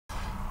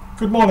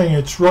Good morning,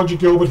 it's Roger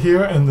Gilbert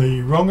here in the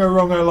Rongo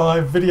Rongo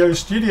Live video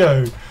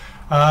studio,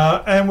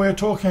 and we're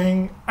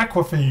talking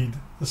Aquafeed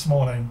this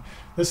morning.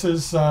 This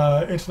is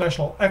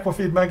International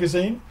Aquafeed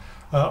magazine.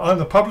 I'm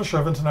the publisher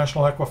of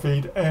International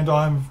Aquafeed, and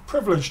I'm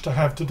privileged to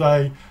have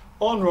today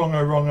on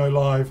Rongo Rongo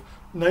Live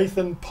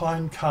Nathan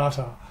Pyne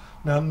Carter.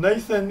 Now,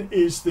 Nathan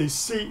is the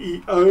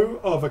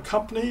CEO of a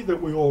company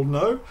that we all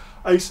know,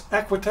 Ace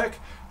Aquatec,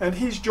 and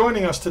he's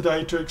joining us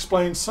today to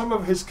explain some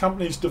of his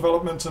company's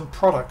developments and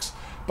products.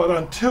 But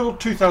until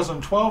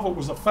 2012, it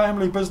was a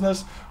family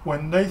business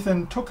when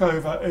Nathan took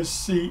over as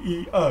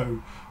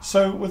CEO.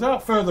 So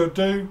without further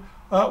ado,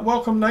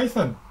 welcome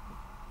Nathan.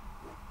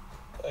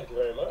 Thank you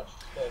very much.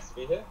 Nice to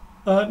be here.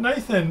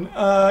 Nathan,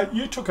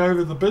 you took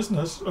over the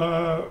business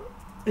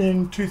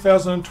in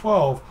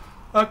 2012.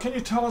 Can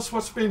you tell us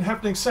what's been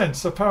happening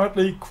since?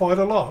 Apparently quite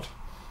a lot.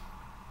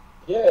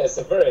 Yeah, it's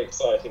a very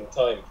exciting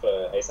time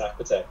for Ace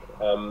Aquatec.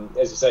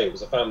 As you say, it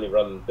was a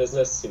family-run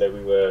business. You know,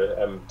 we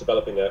were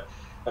developing a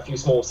few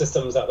small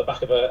systems at the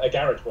back of a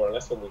garage, more or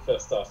less, when we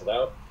first started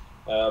out.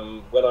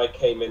 When I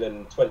came in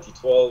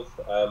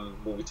 2012,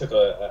 we took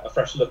a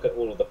fresh look at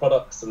all of the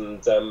products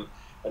and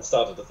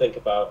started to think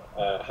about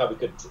how we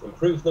could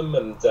improve them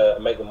and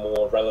make them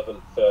more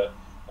relevant for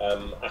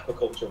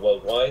aquaculture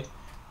worldwide.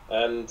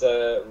 And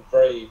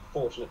very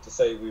fortunate to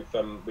say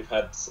we've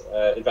had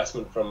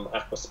investment from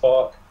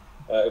Aquaspark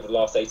over the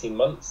last 18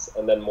 months,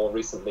 and then more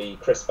recently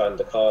Chris van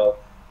der Kyle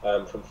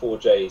from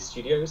 4J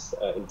Studios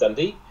in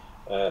Dundee.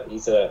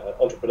 He's an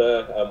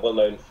entrepreneur, well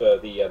known for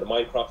the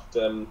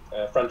Minecraft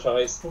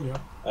franchise,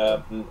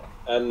 and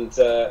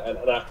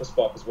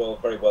Aquaspark as well,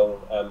 very well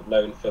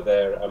known for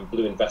their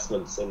blue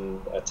investments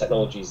in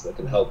technologies that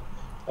can help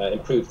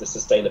improve the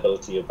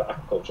sustainability of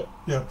aquaculture.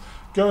 Yeah,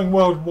 going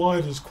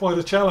worldwide is quite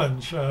a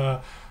challenge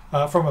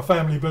from a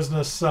family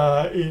business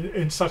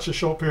in such a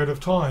short period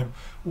of time.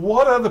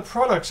 What are the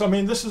products? I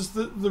mean, this is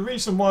the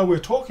reason why we're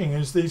talking,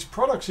 is these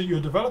products that you're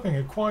developing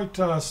are quite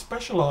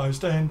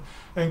specialized and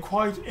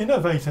quite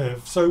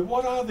innovative. So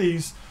what are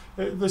these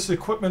this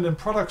equipment and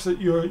products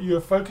that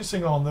you're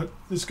focusing on that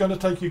is going to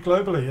take you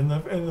globally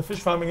in the fish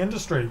farming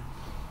industry?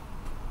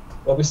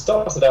 Well, we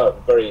started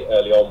out very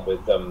early on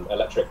with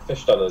electric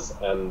fish stunners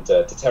and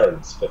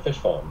deterrents for fish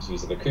farms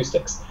using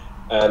acoustics.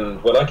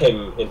 And when I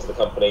came into the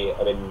company,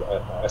 I mean,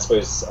 I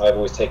suppose I've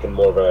always taken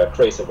more of a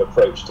creative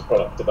approach to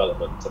product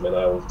development. I mean,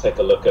 I will take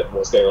a look at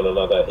what's going on in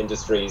other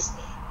industries,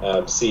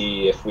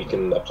 see if we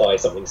can apply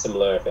something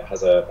similar, if it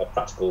has a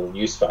practical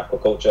use for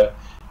aquaculture,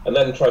 and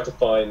then try to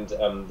find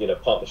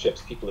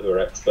partnerships, people who are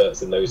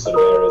experts in those sort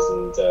of areas,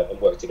 and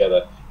work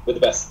together with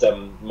the best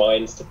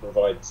minds to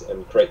provide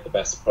and create the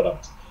best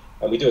product.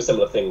 And we do a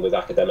similar thing with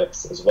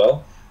academics as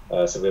well.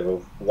 So we have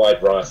a wide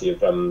variety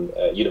of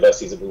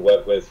universities that we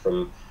work with,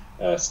 from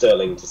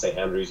Stirling to St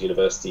Andrews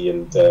University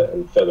and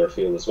further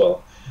afield as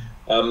well.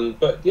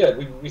 But yeah,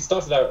 we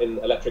started out in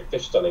electric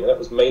fish stunning, and that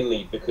was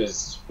mainly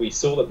because we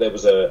saw that there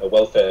was a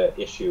welfare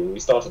issue. We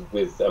started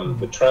with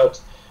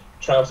trout.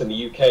 Trout in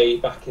the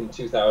UK back in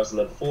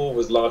 2004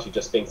 was largely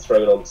just being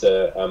thrown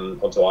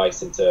onto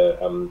ice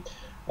into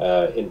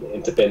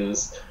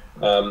bins.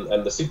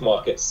 And the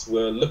supermarkets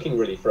were looking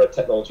really for a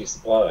technology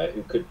supplier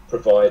who could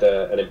provide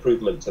an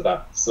improvement to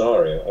that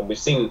scenario. And we've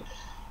seen,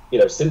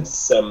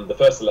 since the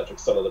first electric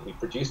stunner that we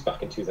produced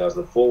back in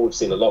 2004, we've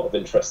seen a lot of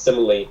interest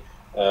similarly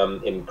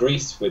in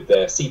Greece with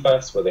their sea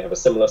bass, where they have a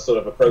similar sort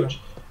of approach.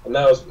 And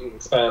now as we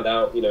expand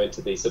out,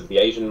 into the sort of the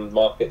Asian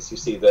markets, you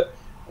see that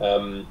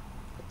the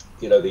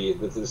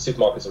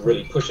supermarkets are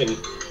really pushing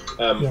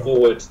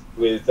forward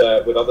with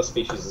other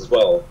species as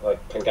well,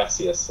 like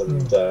Pangasius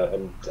and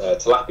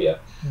tilapia.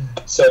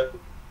 So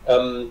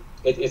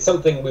it's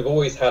something we've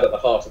always had at the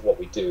heart of what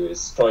we do,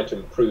 is trying to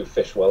improve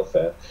fish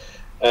welfare.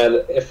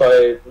 And if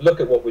I look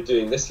at what we're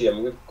doing this year,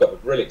 we've got a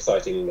really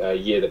exciting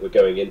year that we're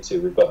going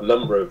into. We've got a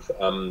number of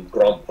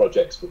grant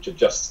projects which are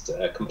just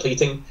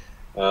completing,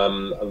 a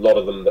lot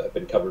of them that have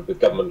been covered with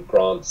government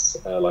grants,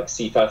 like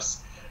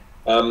CFAS.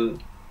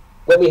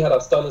 When we had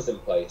our stunners in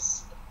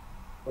place,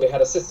 we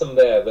had a system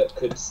there that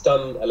could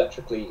stun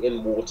electrically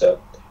in water.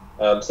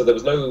 So there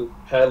was no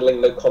handling,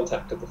 no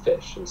contact of the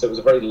fish. And so it was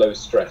a very low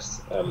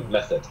stress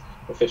method.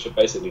 The fish are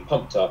basically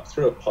pumped up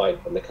through a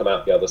pipe and they come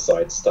out the other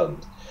side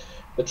stunned.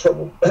 The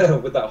trouble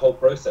with that whole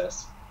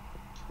process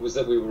was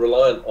that we were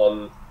reliant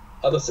on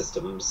other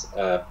systems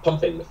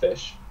pumping the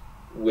fish,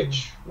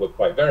 which were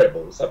quite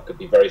variable. So that could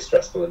be very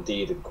stressful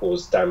indeed and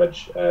cause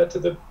damage to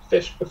the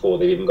fish before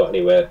they even got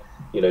anywhere,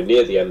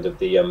 near the end of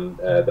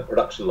the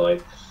production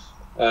line.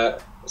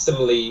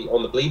 Similarly,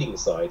 on the bleeding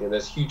side,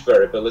 there's huge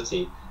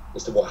variability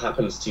as to what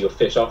happens to your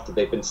fish after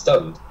they've been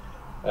stunned.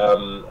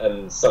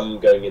 And some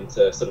going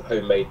into sort of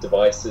homemade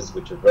devices,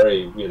 which are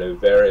very,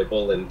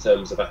 variable in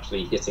terms of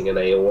actually hitting an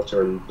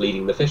aorta and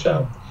bleeding the fish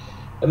out.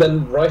 And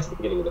then right at the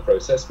beginning of the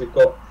process, we've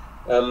got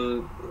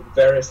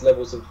various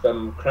levels of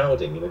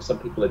crowding. Some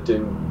people are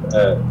doing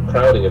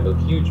crowding over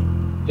huge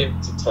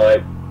periods of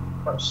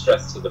time, much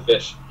stress to the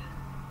fish,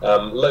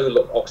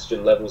 low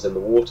oxygen levels in the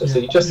water.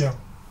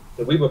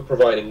 So we were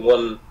providing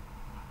one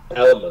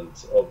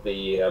element of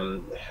the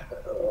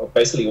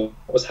basically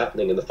what was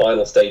happening in the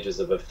final stages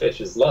of a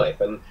fish's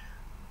life, and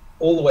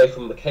all the way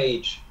from the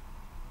cage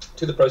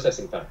to the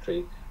processing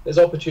factory, there's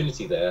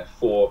opportunity there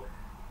for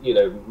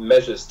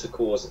measures to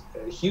cause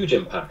a huge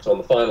impact on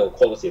the final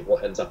quality of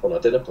what ends up on our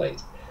dinner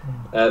plate.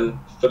 And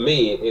for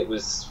me, it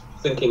was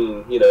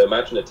thinking,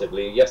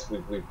 imaginatively. Yes,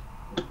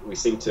 we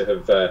seem to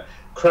have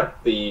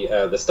cracked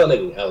the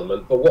stunning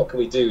element, but what can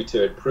we do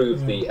to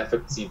improve the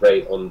efficacy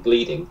rate on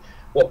bleeding?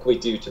 What can we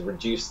do to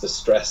reduce the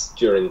stress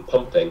during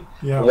pumping?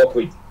 And what can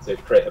we do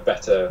to create a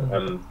better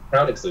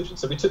crowding solution?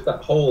 So we took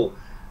that whole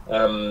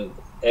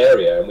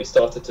area and we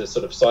started to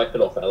sort of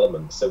siphon off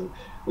elements. So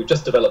we've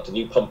just developed a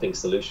new pumping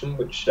solution,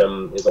 which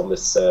is on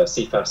this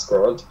CFAS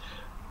grant,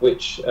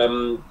 which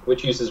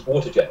uses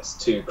water jets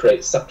to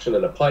create suction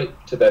in a pipe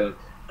to then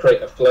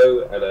create a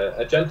flow and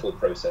a gentle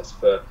process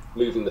for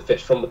moving the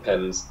fish from the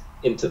pens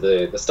into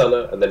the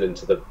stunner and then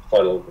into the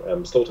final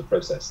slaughter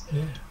process.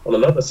 On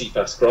another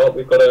CFAS grant,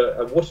 we've got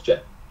a water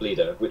jet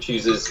bleeder, which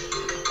uses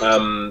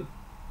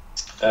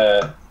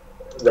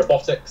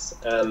robotics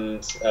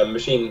and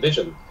machine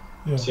vision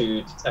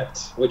to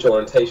detect which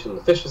orientation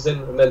the fish is in,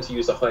 and then to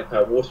use a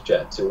high-powered water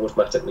jet to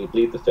automatically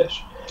bleed the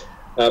fish.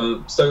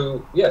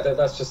 So yeah,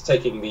 that's just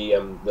taking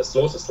the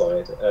slaughter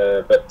slide,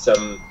 but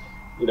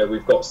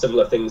we've got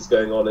similar things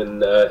going on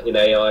in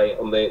AI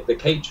on the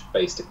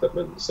cage-based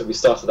equipment. So we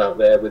started out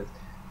there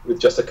with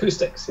just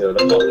acoustics, a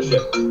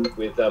partnership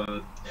with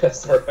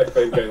sorry, my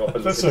phone going off.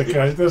 That's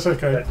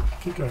okay.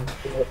 Keep going.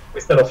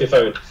 We turn off your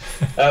phone.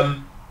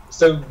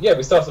 So yeah,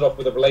 we started off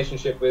with a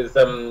relationship with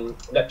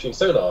Neptune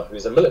Sonar,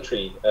 who's a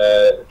military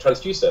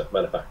transducer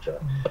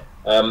manufacturer.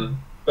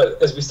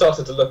 But as we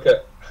started to look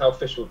at how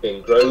fish were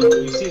being grown,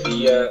 you see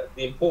the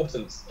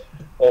importance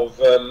of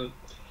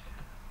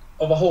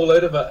a whole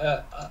load of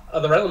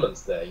other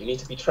elements there. You need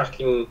to be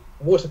tracking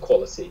water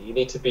quality. You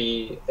need to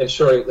be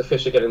ensuring that the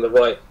fish are getting the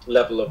right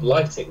level of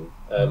lighting.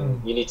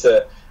 You need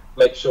to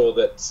make sure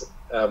that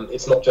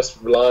it's not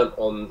just reliant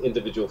on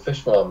individual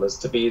fish farmers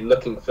to be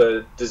looking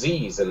for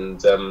disease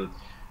and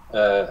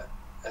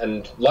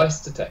lice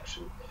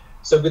detection.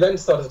 So we then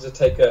started to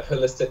take a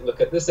holistic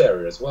look at this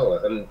area as well.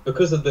 And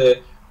because of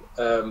a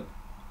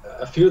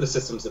few of the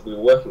systems that we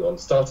were working on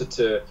started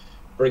to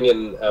bring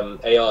in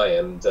AI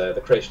and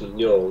the creation of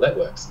neural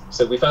networks.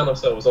 So we found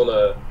ourselves on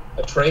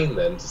a train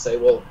then to say,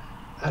 well,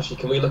 actually,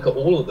 can we look at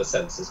all of the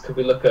sensors? Could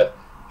we look at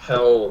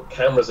how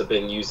cameras are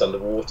being used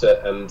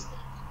underwater and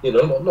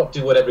not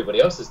do what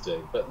everybody else is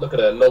doing, but look at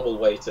a novel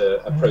way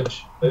to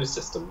approach those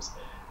systems?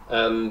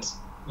 And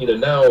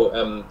now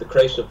the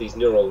creation of these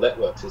neural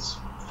networks is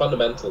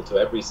fundamental to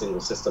every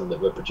single system that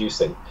we're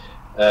producing,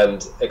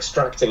 and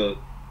extracting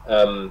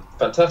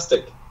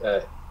fantastic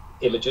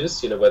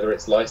images, whether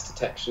it's lice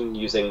detection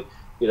using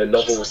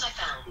novel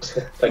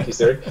thank you,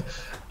 Siri,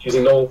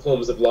 using novel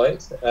forms of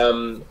light,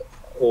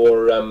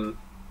 or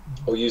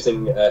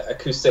using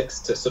acoustics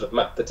to sort of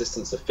map the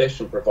distance of fish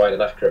and provide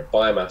an accurate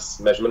biomass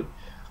measurement.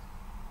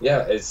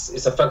 Yeah,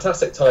 it's a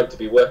fantastic time to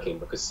be working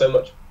because so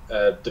much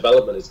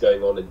development is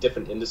going on in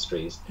different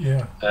industries.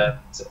 And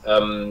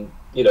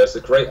it's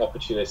a great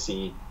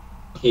opportunity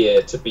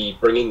here to be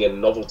bringing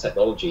in novel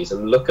technologies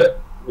and look at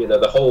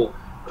the whole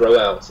grow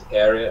out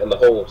area and the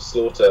whole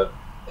slaughter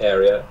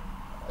area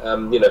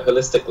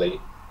holistically,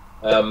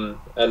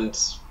 and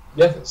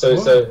yeah, so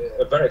it's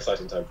a very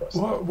exciting time for us.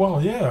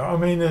 Well, yeah, I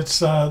mean, it's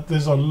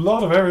there's a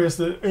lot of areas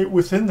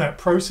within that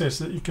process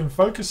that you can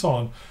focus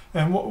on,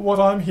 and what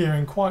I'm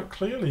hearing quite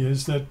clearly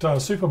is that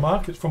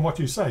supermarkets, from what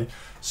you say,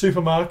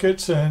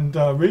 supermarkets and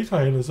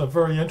retailers are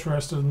very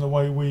interested in the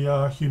way we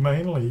are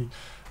humanely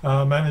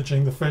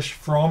managing the fish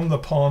from the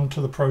pond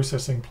to the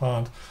processing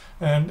plant.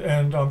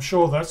 And I'm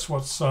sure that's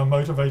what's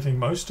motivating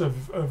most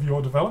of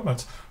your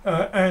developments.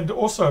 And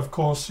also, of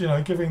course,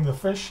 giving the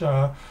fish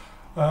a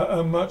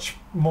much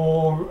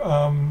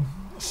more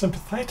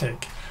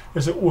sympathetic,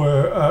 as it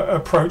were,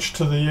 approach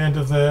to the end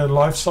of their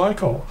life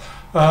cycle,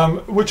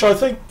 which I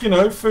think,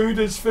 food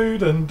is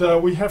food, and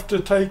we have to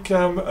take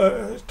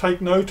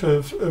note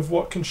of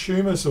what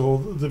consumers, or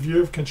the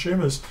view of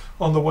consumers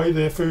on the way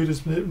their food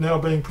is now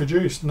being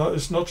produced.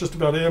 It's not just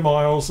about air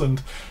miles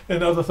and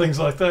other things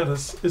like that.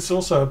 It's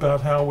also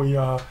about how we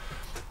are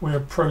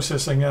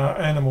processing our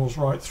animals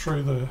right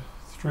through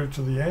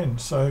to the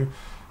end. So,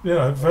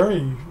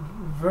 very,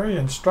 very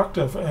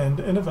instructive and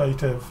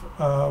innovative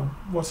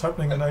what's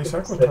happening in ace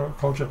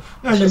aquaculture.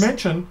 Now,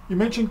 you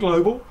mentioned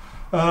global.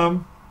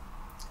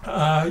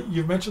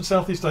 You've mentioned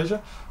Southeast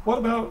Asia. What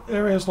about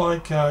areas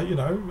like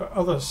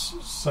other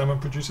salmon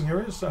producing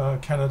areas,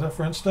 Canada,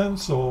 for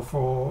instance, or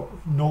for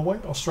Norway,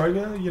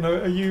 Australia?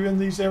 Are you in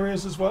these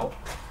areas as well?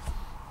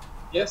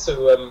 Yeah.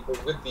 So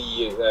with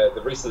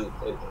the recent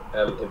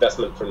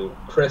investment from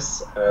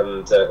Chris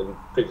and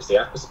previously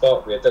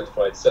Aquaspark, we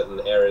identified certain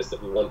areas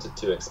that we wanted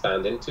to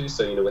expand into.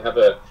 So we have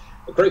a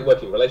great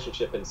working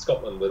relationship in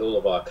Scotland with all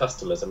of our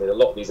customers. I mean, a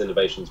lot of these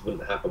innovations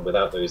wouldn't happen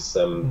without those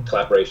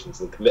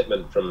collaborations and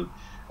commitment from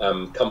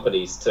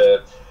companies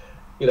to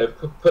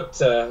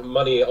put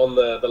money on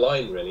the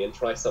line really and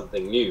try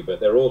something new. But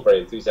they're all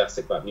very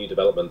enthusiastic about new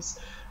developments,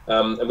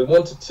 and we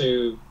wanted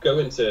to go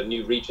into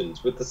new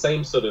regions with the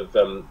same sort of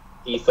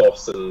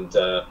ethos and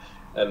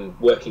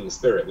working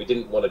spirit. We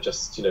didn't want to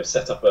just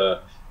set up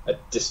a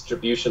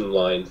distribution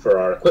line for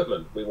our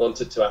equipment. We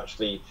wanted to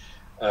actually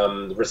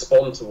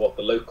respond to what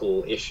the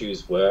local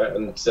issues were,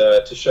 and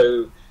to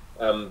show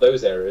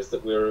those areas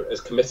that we're as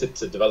committed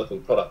to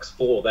developing products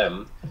for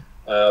them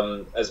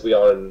as we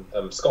are in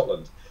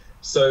Scotland.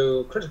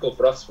 So critical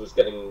for us was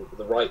getting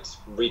the right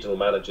regional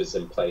managers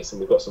in place,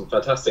 and we've got some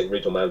fantastic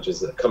regional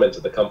managers that have come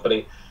into the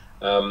company.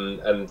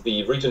 And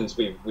the regions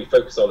we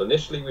focus on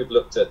initially, we've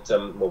looked at,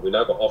 we've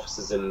now got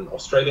offices in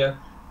Australia,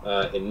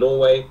 in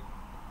Norway,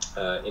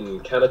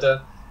 in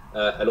Canada,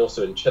 and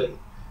also in Chile.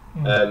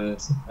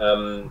 And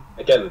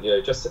again,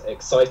 just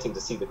exciting to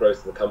see the growth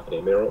of the company.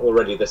 I mean,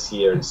 already this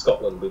year in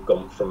Scotland, we've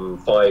gone from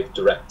 5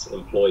 direct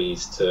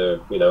employees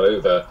to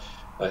over,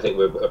 I think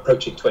we're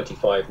approaching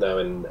 25 now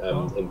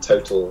in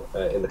total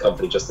in the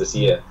company just this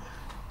year.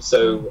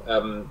 So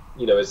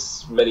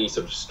as many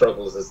sort of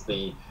struggles as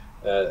the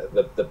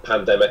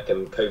pandemic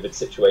and COVID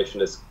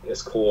situation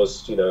has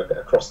caused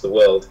across the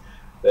world,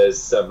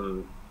 there's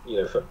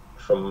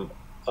from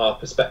our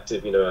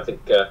perspective, I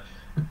think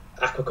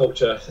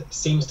aquaculture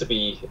seems to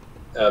be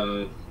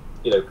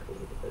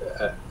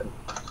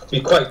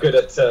be quite good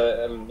at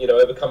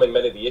overcoming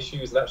many of the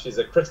issues, and actually is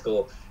a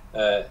critical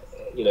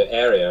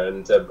area.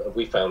 And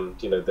we found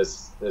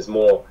there's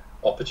more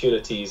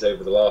opportunities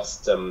over the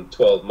last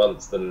 12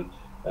 months than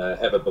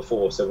ever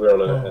before. So we're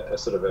on a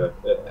sort of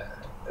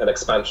an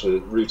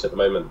expansion route at the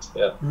moment.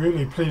 Yeah.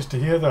 Really pleased to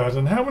hear that.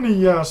 And how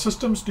many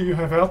systems do you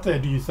have out there,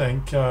 do you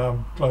think,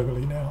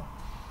 globally now?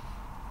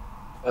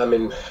 I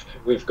mean,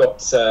 we've got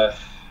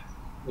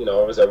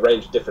there's a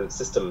range of different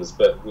systems,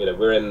 but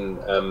we're in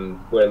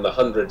the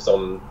hundreds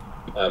on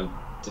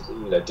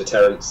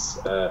deterrents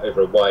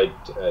over a wide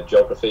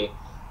geography,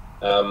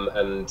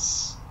 and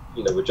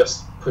we're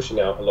just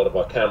pushing out a lot of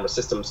our camera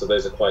systems, so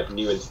those are quite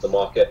new into the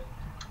market.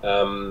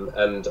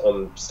 And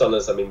on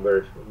stunners, I mean,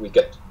 we're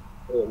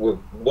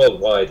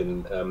worldwide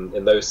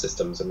in those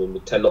systems. I mean,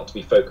 we tend not to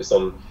be focused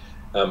on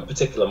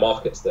particular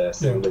markets there.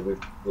 So we're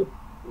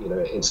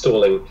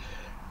installing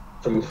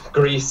from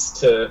Greece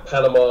to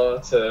Panama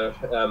to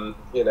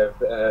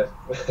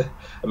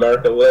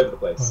America, all over the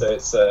place. So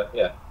it's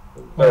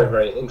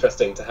very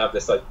interesting to have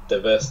this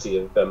diversity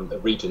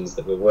of regions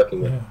that we're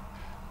working with.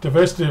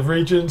 Diversity of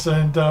regions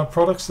and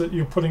products that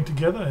you're putting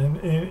together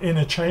in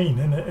a chain,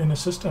 in a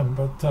system.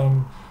 But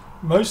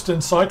most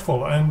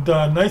insightful. And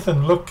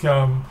Nathan, look,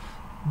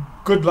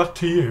 good luck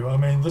to you. I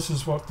mean, this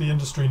is what the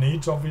industry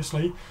needs,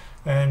 obviously,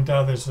 and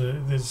there's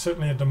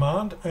certainly a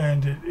demand,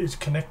 and it is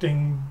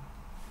connecting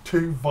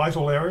 2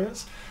 vital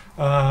areas.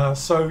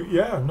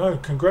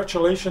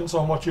 Congratulations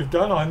on what you've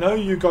done. I know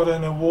you got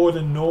an award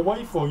in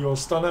Norway for your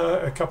stunner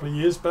a couple of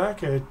years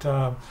back at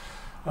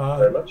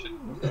very much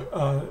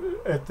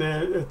at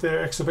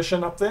their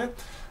exhibition up there,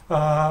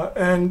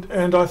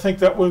 and I think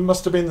that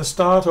must have been the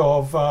start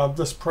of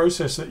this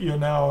process that you're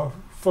now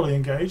fully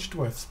engaged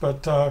with.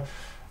 But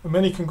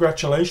many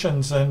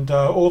congratulations, and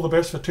all the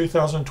best for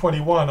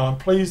 2021. I'm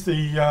pleased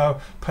the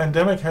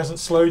pandemic hasn't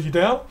slowed you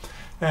down,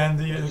 and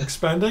the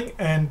expanding,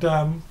 and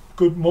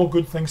more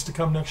good things to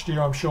come next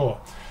year, I'm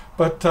sure.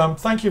 But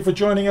thank you for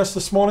joining us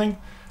this morning.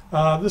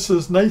 This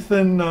is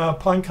Nathan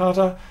Pyne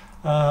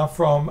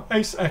from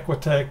Ace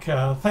Aquatec.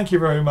 Thank you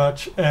very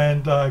much,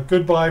 and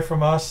goodbye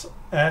from us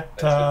at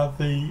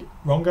the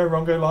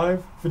Rongo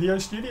Live video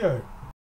studio.